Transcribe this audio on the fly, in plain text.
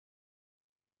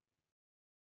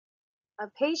A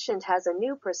patient has a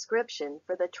new prescription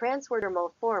for the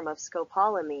transdermal form of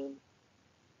scopolamine.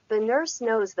 The nurse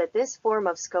knows that this form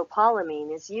of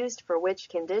scopolamine is used for which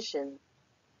condition?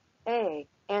 A.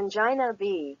 Angina.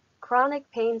 B.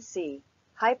 Chronic pain. C.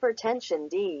 Hypertension.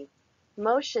 D.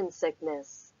 Motion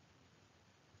sickness.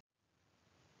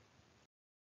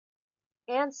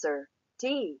 Answer: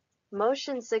 D.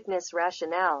 Motion sickness.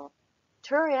 Rationale: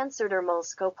 Transdermal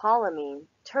scopolamine,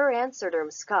 transderm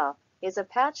scop, is a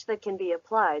patch that can be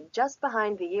applied just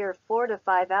behind the ear 4 to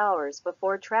 5 hours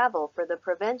before travel for the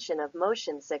prevention of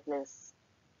motion sickness.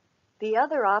 The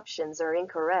other options are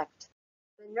incorrect.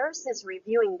 The nurse is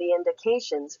reviewing the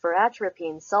indications for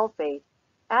atropine sulfate.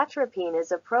 Atropine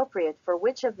is appropriate for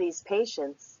which of these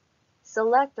patients?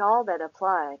 Select all that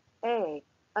apply. A.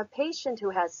 A patient who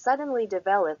has suddenly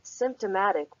developed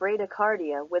symptomatic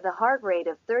bradycardia with a heart rate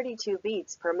of 32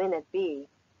 beats per minute. B.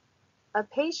 A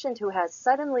patient who has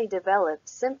suddenly developed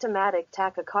symptomatic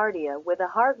tachycardia with a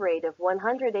heart rate of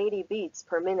 180 beats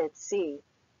per minute. C.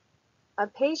 A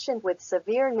patient with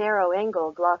severe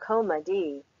narrow-angle glaucoma.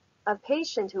 D. A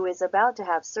patient who is about to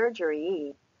have surgery.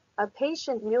 E. A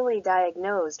patient newly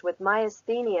diagnosed with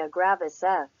myasthenia gravis.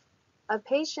 F. A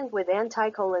patient with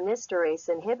anticholinesterase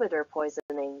inhibitor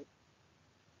poisoning.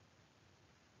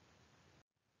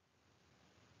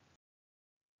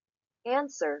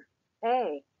 Answer: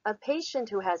 A. A patient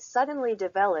who has suddenly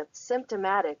developed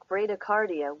symptomatic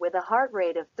bradycardia with a heart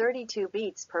rate of 32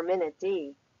 beats per minute.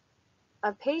 D.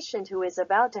 A patient who is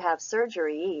about to have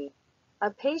surgery. E.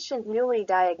 A patient newly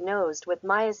diagnosed with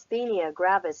myasthenia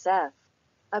gravis. F.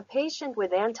 A patient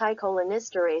with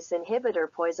anticholinesterase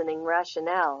inhibitor poisoning.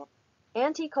 Rationale: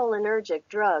 Anticholinergic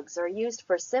drugs are used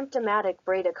for symptomatic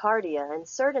bradycardia and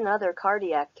certain other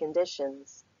cardiac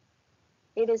conditions.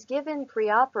 It is given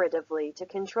preoperatively to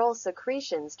control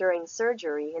secretions during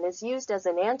surgery and is used as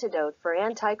an antidote for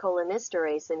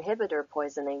anticholinesterase inhibitor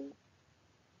poisoning.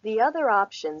 The other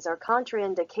options are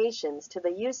contraindications to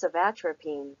the use of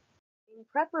atropine. In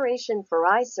preparation for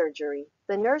eye surgery,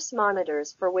 the nurse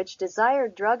monitors for which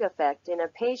desired drug effect in a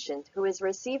patient who is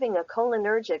receiving a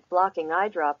cholinergic blocking eye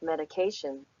drop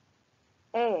medication.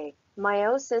 A.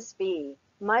 Miosis. B.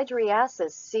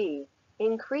 Mydriasis. C.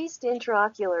 Increased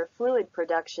intraocular fluid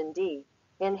production. D.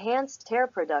 Enhanced tear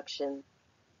production.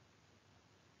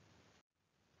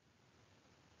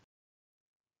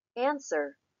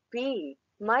 Answer: B.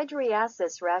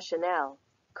 Mydriasis. Rationale: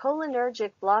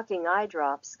 Cholinergic blocking eye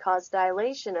drops cause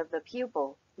dilation of the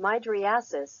pupil,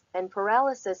 mydriasis, and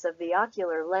paralysis of the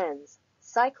ocular lens,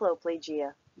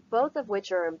 cycloplegia, both of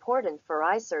which are important for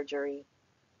eye surgery.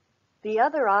 The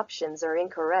other options are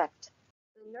incorrect.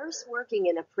 The nurse working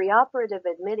in a preoperative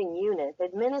admitting unit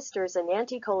administers an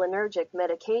anticholinergic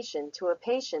medication to a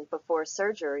patient before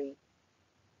surgery.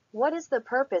 What is the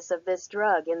purpose of this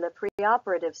drug in the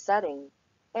preoperative setting?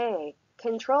 A.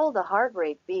 Control the heart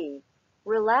rate. B.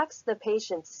 Relax the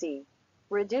patient. C.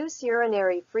 Reduce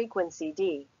urinary frequency.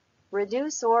 D.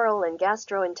 Reduce oral and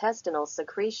gastrointestinal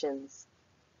secretions.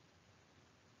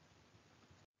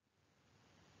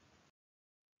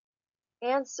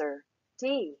 Answer: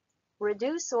 D.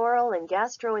 Reduce oral and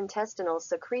gastrointestinal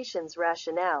secretions.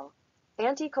 Rationale: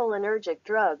 Anticholinergic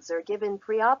drugs are given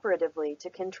preoperatively to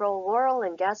control oral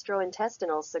and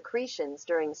gastrointestinal secretions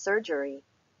during surgery.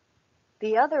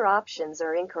 The other options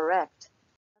are incorrect.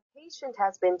 A patient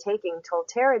has been taking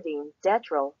tolterodine,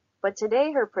 Detrol, but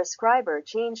today her prescriber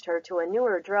changed her to a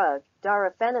newer drug,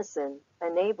 darafenicin,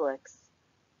 NCLEX.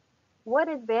 What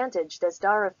advantage does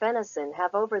darafenicin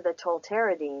have over the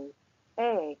tolterodine?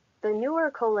 A. The newer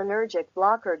cholinergic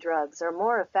blocker drugs are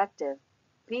more effective.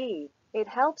 B. It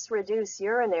helps reduce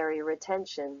urinary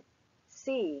retention.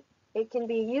 C. It can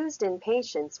be used in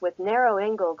patients with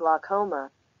narrow-angle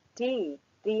glaucoma. D.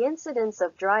 The incidence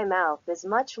of dry mouth is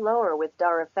much lower with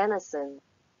darafenicin.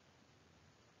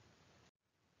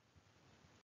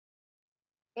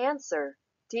 Answer: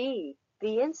 D.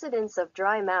 The incidence of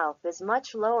dry mouth is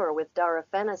much lower with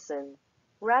darafenicin.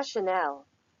 Rationale: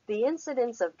 The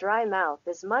incidence of dry mouth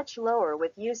is much lower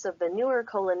with use of the newer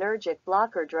cholinergic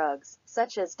blocker drugs,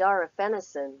 such as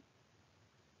darafenicin.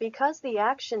 Because the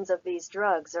actions of these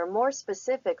drugs are more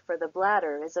specific for the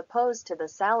bladder as opposed to the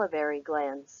salivary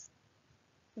glands.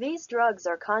 These drugs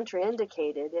are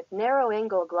contraindicated if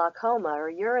narrow-angle glaucoma or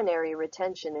urinary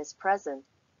retention is present.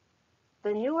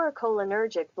 The newer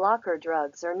cholinergic blocker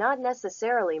drugs are not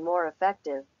necessarily more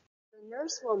effective. The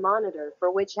nurse will monitor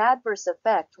for which adverse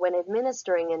effect when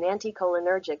administering an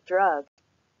anticholinergic drug.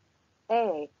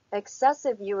 A.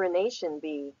 Excessive urination.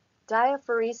 B.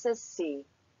 Diaphoresis. C.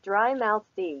 Dry mouth.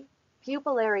 D.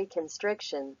 Pupillary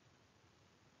constriction.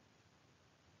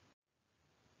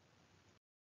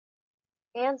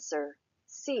 Answer: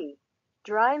 C.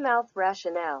 Dry mouth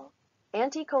rationale.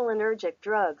 Anticholinergic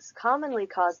drugs commonly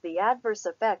cause the adverse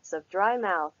effects of dry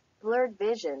mouth, blurred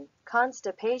vision,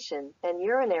 constipation, and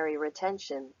urinary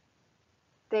retention.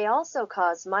 They also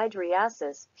cause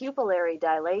mydriasis, pupillary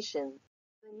dilation.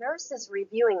 The nurse is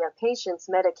reviewing a patient's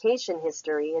medication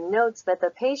history and notes that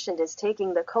the patient is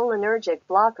taking the cholinergic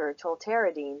blocker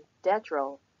tolterodine,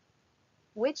 detrol.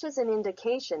 Which is an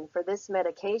indication for this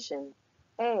medication?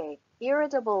 A.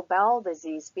 Irritable bowel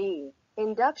disease. B.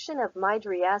 Induction of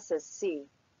mydriasis. C.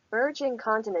 Urge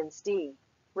incontinence. D.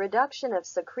 Reduction of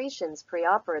secretions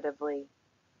preoperatively.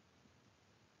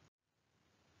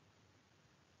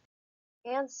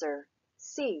 Answer: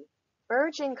 C.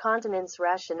 Urge incontinence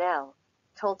rationale.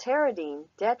 Tolterodine,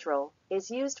 detrol,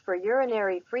 is used for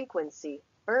urinary frequency,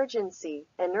 urgency,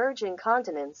 and urge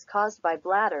incontinence caused by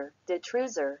bladder,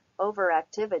 detrusor,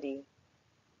 overactivity.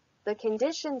 The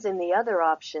conditions in the other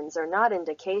options are not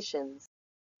indications.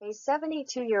 A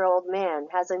 72-year-old man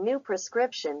has a new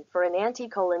prescription for an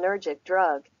anticholinergic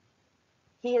drug.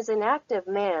 He is an active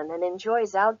man and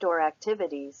enjoys outdoor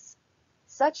activities,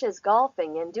 such as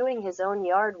golfing and doing his own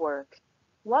yard work.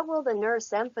 What will the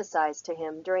nurse emphasize to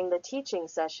him during the teaching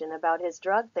session about his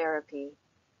drug therapy?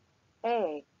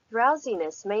 A.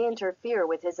 Drowsiness may interfere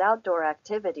with his outdoor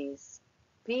activities.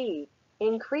 B.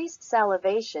 Increased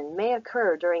salivation may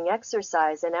occur during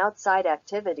exercise and outside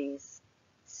activities.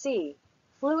 C.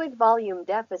 Fluid volume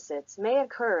deficits may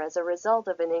occur as a result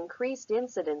of an increased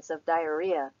incidence of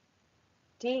diarrhea.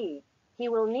 D. He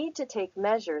will need to take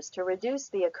measures to reduce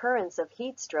the occurrence of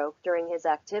heat stroke during his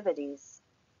activities.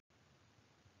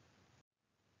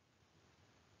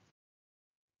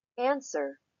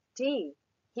 Answer: D.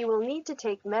 He will need to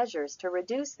take measures to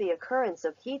reduce the occurrence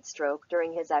of heat stroke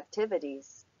during his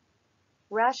activities.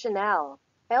 Rationale: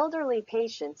 elderly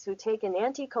patients who take an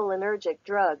anticholinergic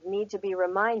drug need to be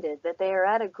reminded that they are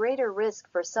at a greater risk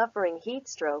for suffering heat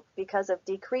stroke because of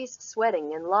decreased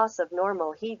sweating and loss of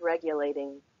normal heat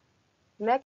regulating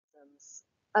mechanisms.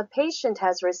 A patient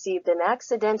has received an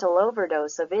accidental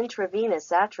overdose of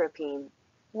intravenous atropine.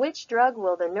 Which drug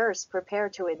will the nurse prepare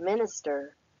to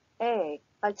administer? A.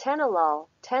 Atenolol,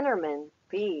 Tenormin.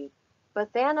 B.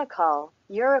 Bethanechol,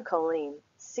 Uricoline.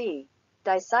 C.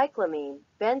 Dicyclamine,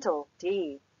 Bentyl.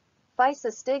 D.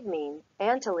 Physostigmine,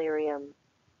 Antilirium.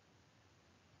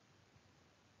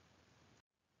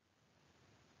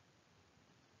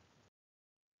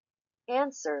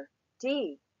 Answer: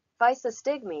 D.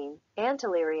 Physostigmine,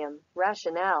 Antilirium.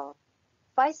 Rationale: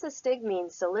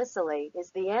 physostigmine salicylate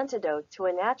is the antidote to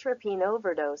an atropine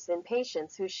overdose in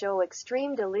patients who show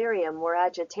extreme delirium or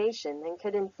agitation and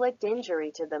could inflict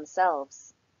injury to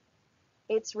themselves.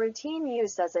 Its routine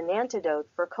use as an antidote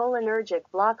for cholinergic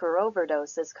blocker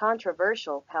overdose is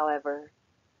controversial, however.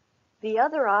 The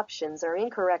other options are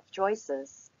incorrect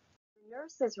choices. The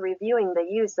nurse is reviewing the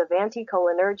use of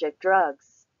anticholinergic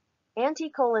drugs.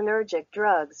 Anticholinergic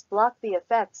drugs block the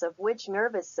effects of which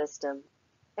nervous system?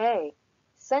 A.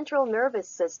 Central nervous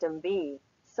system. B.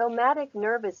 Somatic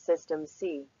nervous system.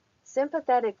 C.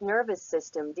 Sympathetic nervous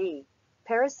system. D.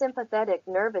 Parasympathetic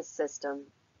nervous system.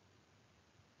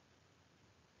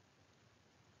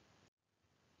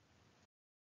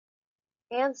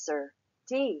 Answer: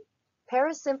 D.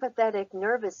 Parasympathetic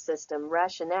nervous system.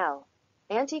 Rationale: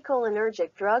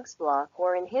 anticholinergic drugs block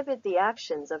or inhibit the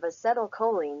actions of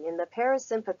acetylcholine in the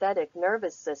parasympathetic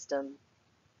nervous system.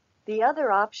 The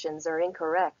other options are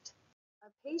incorrect.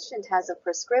 A patient has a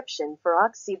prescription for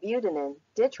oxybutynin,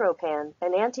 ditropan,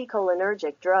 an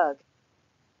anticholinergic drug.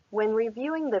 When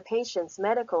reviewing the patient's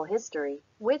medical history,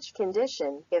 which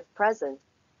condition, if present,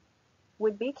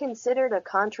 would be considered a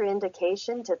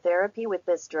contraindication to therapy with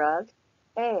this drug?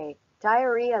 A.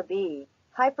 Diarrhea. B.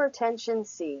 Hypertension.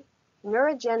 C.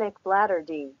 Neurogenic bladder.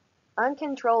 D.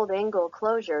 Uncontrolled angle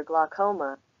closure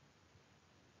glaucoma.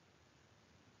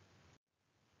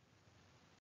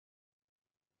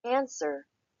 Answer: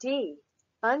 D.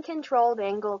 Uncontrolled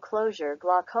angle closure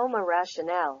glaucoma.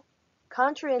 Rationale: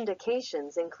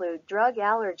 contraindications include drug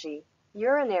allergy,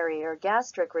 urinary or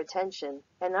gastric retention,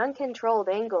 and uncontrolled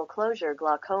angle closure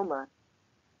glaucoma.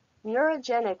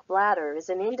 Neurogenic bladder is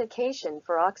an indication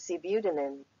for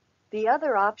oxybutynin. The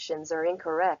other options are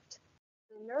incorrect.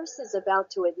 The nurse is about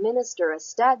to administer a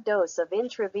stat dose of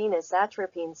intravenous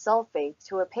atropine sulfate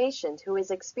to a patient who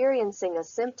is experiencing a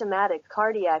symptomatic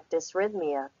cardiac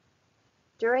dysrhythmia.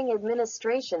 During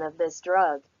administration of this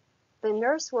drug, the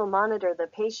nurse will monitor the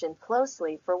patient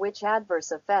closely for which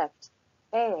adverse effect: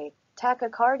 A.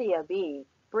 Tachycardia. B.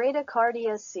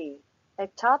 Bradycardia. C.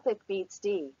 Ectopic beats.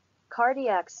 D.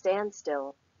 Cardiac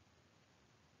standstill.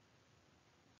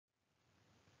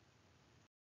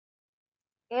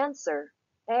 Answer: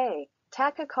 A.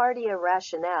 Tachycardia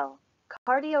rationale.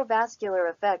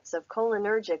 Cardiovascular effects of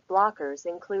cholinergic blockers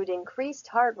include increased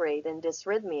heart rate and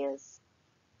dysrhythmias.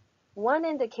 One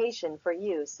indication for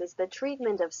use is the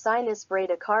treatment of sinus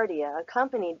bradycardia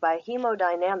accompanied by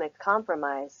hemodynamic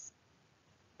compromise.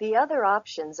 The other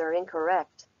options are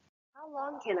incorrect. How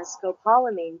long can a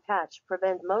scopolamine patch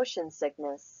prevent motion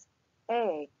sickness?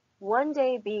 A. 1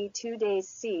 day. B. 2 days.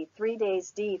 C. 3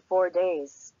 days. D. 4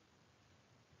 days.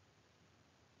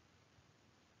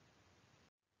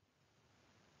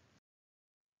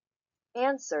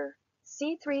 Answer: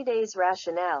 C. 3 days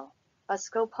rationale. A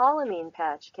scopolamine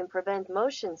patch can prevent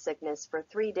motion sickness for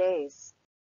 3 days.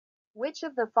 Which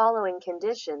of the following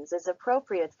conditions is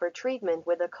appropriate for treatment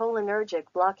with a cholinergic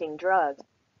blocking drug?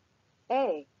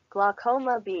 A.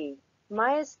 Glaucoma. B.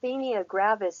 Myasthenia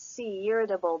gravis. C.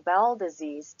 Irritable bowel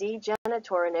disease. D.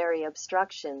 Genitourinary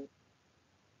obstruction.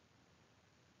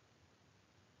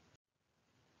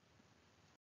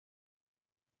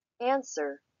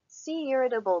 Answer: C.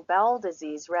 Irritable bowel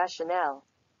disease rationale.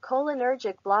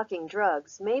 Cholinergic blocking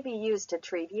drugs may be used to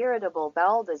treat irritable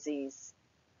bowel disease.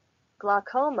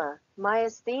 Glaucoma,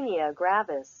 myasthenia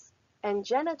gravis, and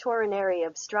genitourinary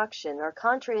obstruction are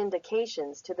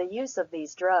contraindications to the use of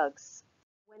these drugs.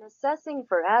 When assessing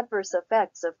for adverse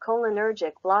effects of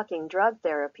cholinergic blocking drug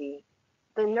therapy,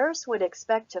 the nurse would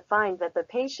expect to find that the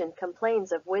patient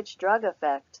complains of which drug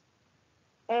effect?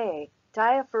 A.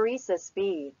 Diaphoresis.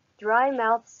 B. Dry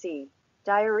mouth. C.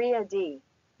 Diarrhea. D.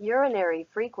 Urinary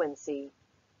frequency.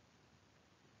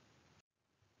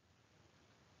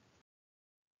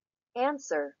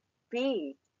 Answer: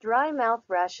 B. Dry mouth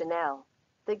rationale.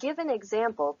 The given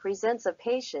example presents a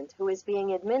patient who is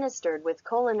being administered with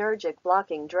cholinergic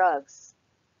blocking drugs.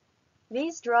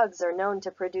 These drugs are known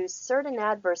to produce certain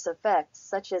adverse effects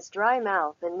such as dry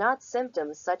mouth and not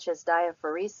symptoms such as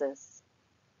diaphoresis.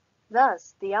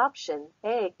 Thus, the option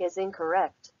A is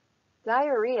incorrect.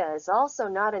 Diarrhea is also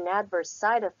not an adverse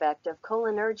side effect of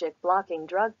cholinergic blocking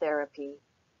drug therapy.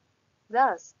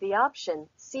 Thus, the option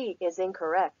C is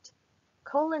incorrect.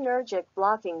 Cholinergic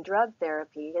blocking drug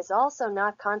therapy is also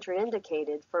not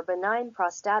contraindicated for benign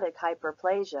prostatic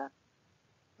hyperplasia.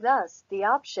 Thus, the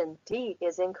option D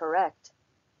is incorrect.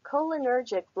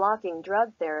 Cholinergic blocking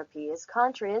drug therapy is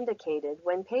contraindicated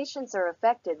when patients are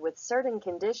affected with certain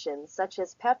conditions such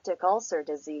as peptic ulcer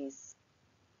disease.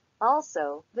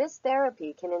 Also, this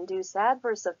therapy can induce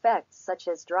adverse effects such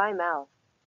as dry mouth.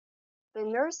 The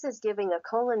nurse is giving a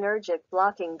cholinergic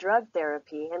blocking drug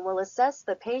therapy and will assess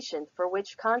the patient for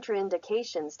which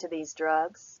contraindications to these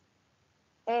drugs.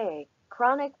 A.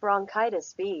 Chronic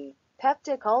bronchitis. B.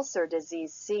 Peptic ulcer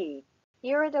disease. C.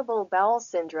 Irritable bowel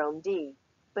syndrome. D.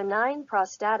 Benign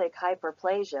prostatic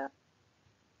hyperplasia.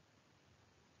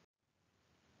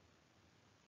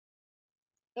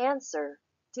 Answer: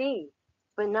 D.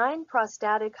 Benign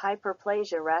prostatic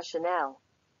hyperplasia rationale.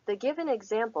 The given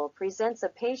example presents a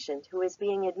patient who is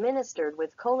being administered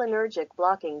with cholinergic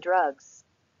blocking drugs.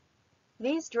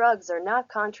 These drugs are not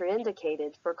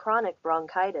contraindicated for chronic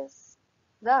bronchitis.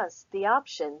 Thus, the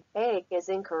option A is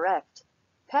incorrect.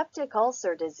 Peptic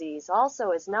ulcer disease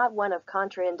also is not one of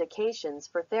contraindications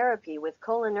for therapy with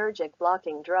cholinergic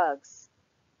blocking drugs.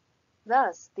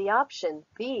 Thus, the option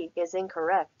B is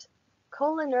incorrect.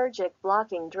 Cholinergic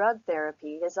blocking drug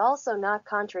therapy is also not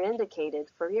contraindicated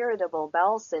for irritable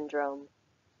bowel syndrome.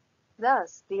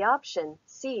 Thus, the option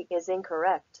C is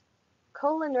incorrect.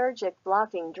 Cholinergic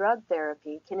blocking drug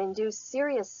therapy can induce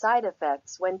serious side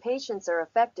effects when patients are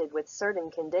affected with certain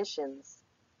conditions.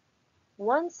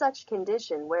 One such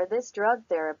condition where this drug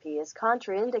therapy is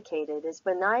contraindicated is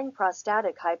benign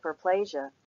prostatic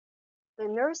hyperplasia. The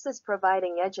nurse is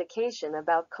providing education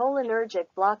about cholinergic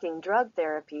blocking drug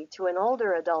therapy to an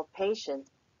older adult patient,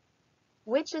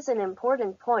 which is an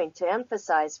important point to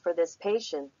emphasize for this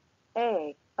patient.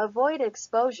 A. Avoid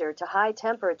exposure to high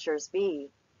temperatures. B.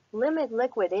 Limit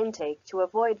liquid intake to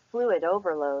avoid fluid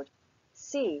overload.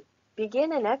 C.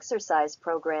 Begin an exercise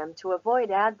program to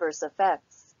avoid adverse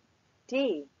effects.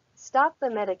 D. Stop the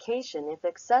medication if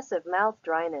excessive mouth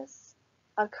dryness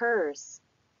occurs.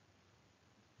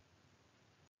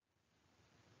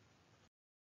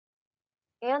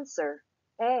 Answer: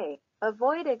 A.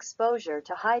 Avoid exposure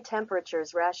to high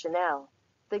temperatures rationale.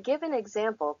 The given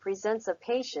example presents a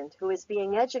patient who is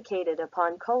being educated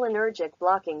upon cholinergic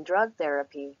blocking drug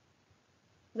therapy.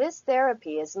 This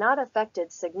therapy is not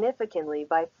affected significantly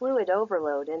by fluid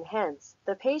overload and hence,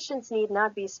 the patients need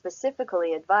not be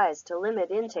specifically advised to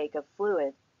limit intake of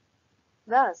fluid.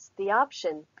 Thus, the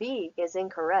option B is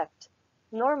incorrect.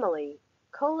 Normally,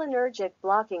 Cholinergic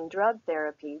blocking drug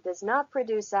therapy does not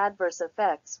produce adverse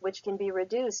effects which can be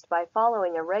reduced by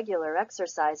following a regular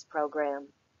exercise program.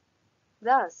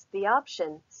 Thus, the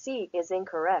option C is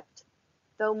incorrect.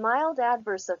 Though mild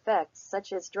adverse effects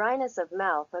such as dryness of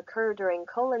mouth occur during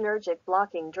cholinergic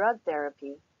blocking drug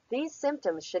therapy, these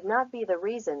symptoms should not be the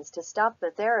reasons to stop the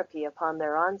therapy upon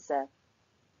their onset.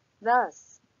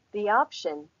 Thus, the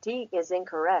option D is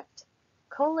incorrect.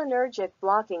 Cholinergic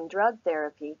blocking drug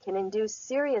therapy can induce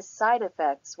serious side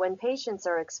effects when patients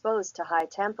are exposed to high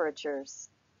temperatures.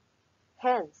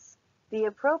 Hence, the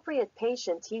appropriate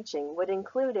patient teaching would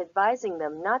include advising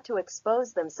them not to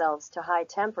expose themselves to high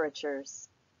temperatures.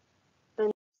 The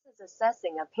nurse is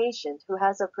assessing a patient who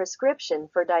has a prescription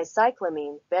for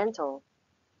dicyclomine, Bentyl.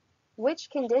 Which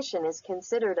condition is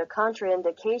considered a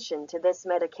contraindication to this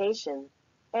medication?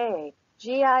 A.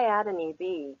 GI atony.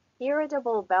 B.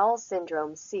 Irritable bowel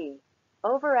syndrome. C.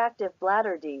 Overactive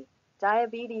bladder. D.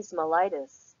 Diabetes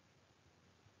mellitus.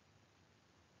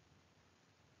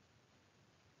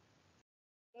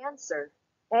 Answer: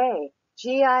 A.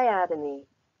 GI atony.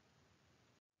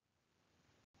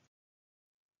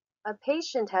 A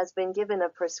patient has been given a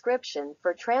prescription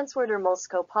for transdermal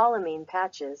scopolamine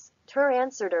patches,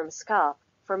 transderm scop,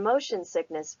 for motion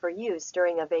sickness for use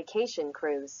during a vacation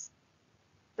cruise.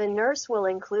 The nurse will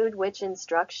include which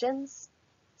instructions?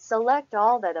 Select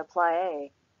all that apply.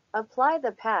 A. Apply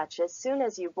the patch as soon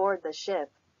as you board the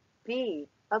ship. B.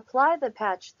 Apply the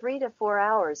patch 3 to 4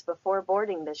 hours before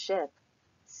boarding the ship.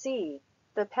 C.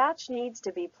 The patch needs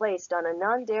to be placed on a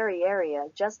non-dairy area,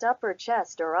 just upper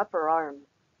chest or upper arm.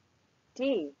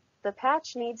 D. The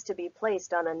patch needs to be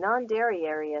placed on a non-dairy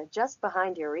area just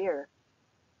behind your ear.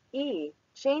 E.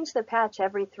 Change the patch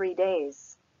every 3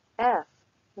 days. F.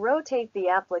 Rotate the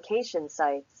application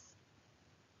sites.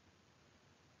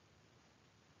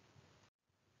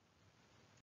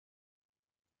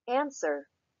 Answer: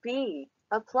 B.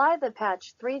 Apply the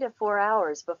patch 3 to 4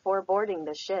 hours before boarding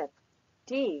the ship.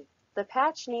 D. The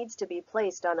patch needs to be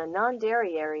placed on a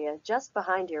non-dairy area just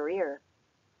behind your ear.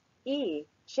 E.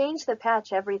 Change the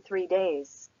patch every 3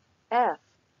 days. F.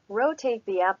 Rotate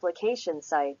the application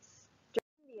sites.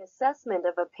 During the assessment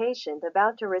of a patient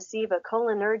about to receive a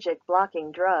cholinergic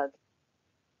blocking drug,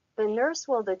 the nurse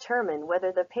will determine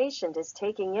whether the patient is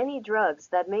taking any drugs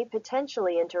that may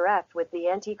potentially interact with the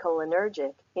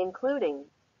anticholinergic, including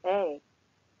A.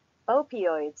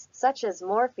 Opioids, such as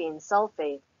morphine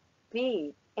sulfate.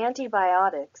 B.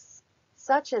 Antibiotics,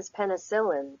 such as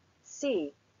penicillin.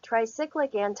 C.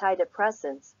 Tricyclic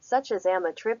antidepressants, such as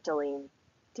amitriptyline.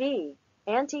 D.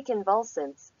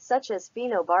 Anticonvulsants, such as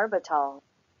phenobarbital.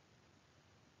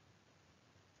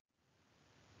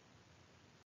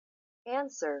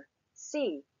 Answer: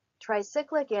 C.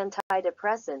 Tricyclic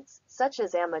antidepressants, such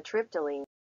as amitriptyline.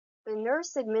 The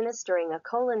nurse administering a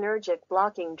cholinergic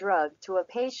blocking drug to a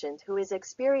patient who is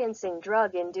experiencing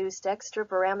drug-induced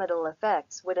extrapyramidal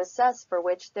effects would assess for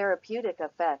which therapeutic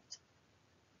effect.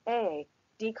 A.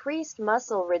 Decreased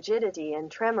muscle rigidity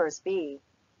and tremors. B.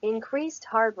 Increased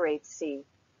heart rate. C.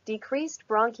 Decreased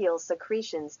bronchial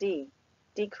secretions. D.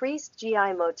 Decreased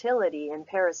GI motility and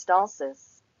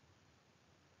peristalsis.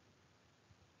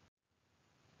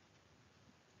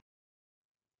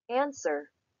 Answer: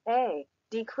 A.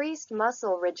 Decreased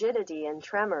muscle rigidity and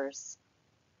tremors.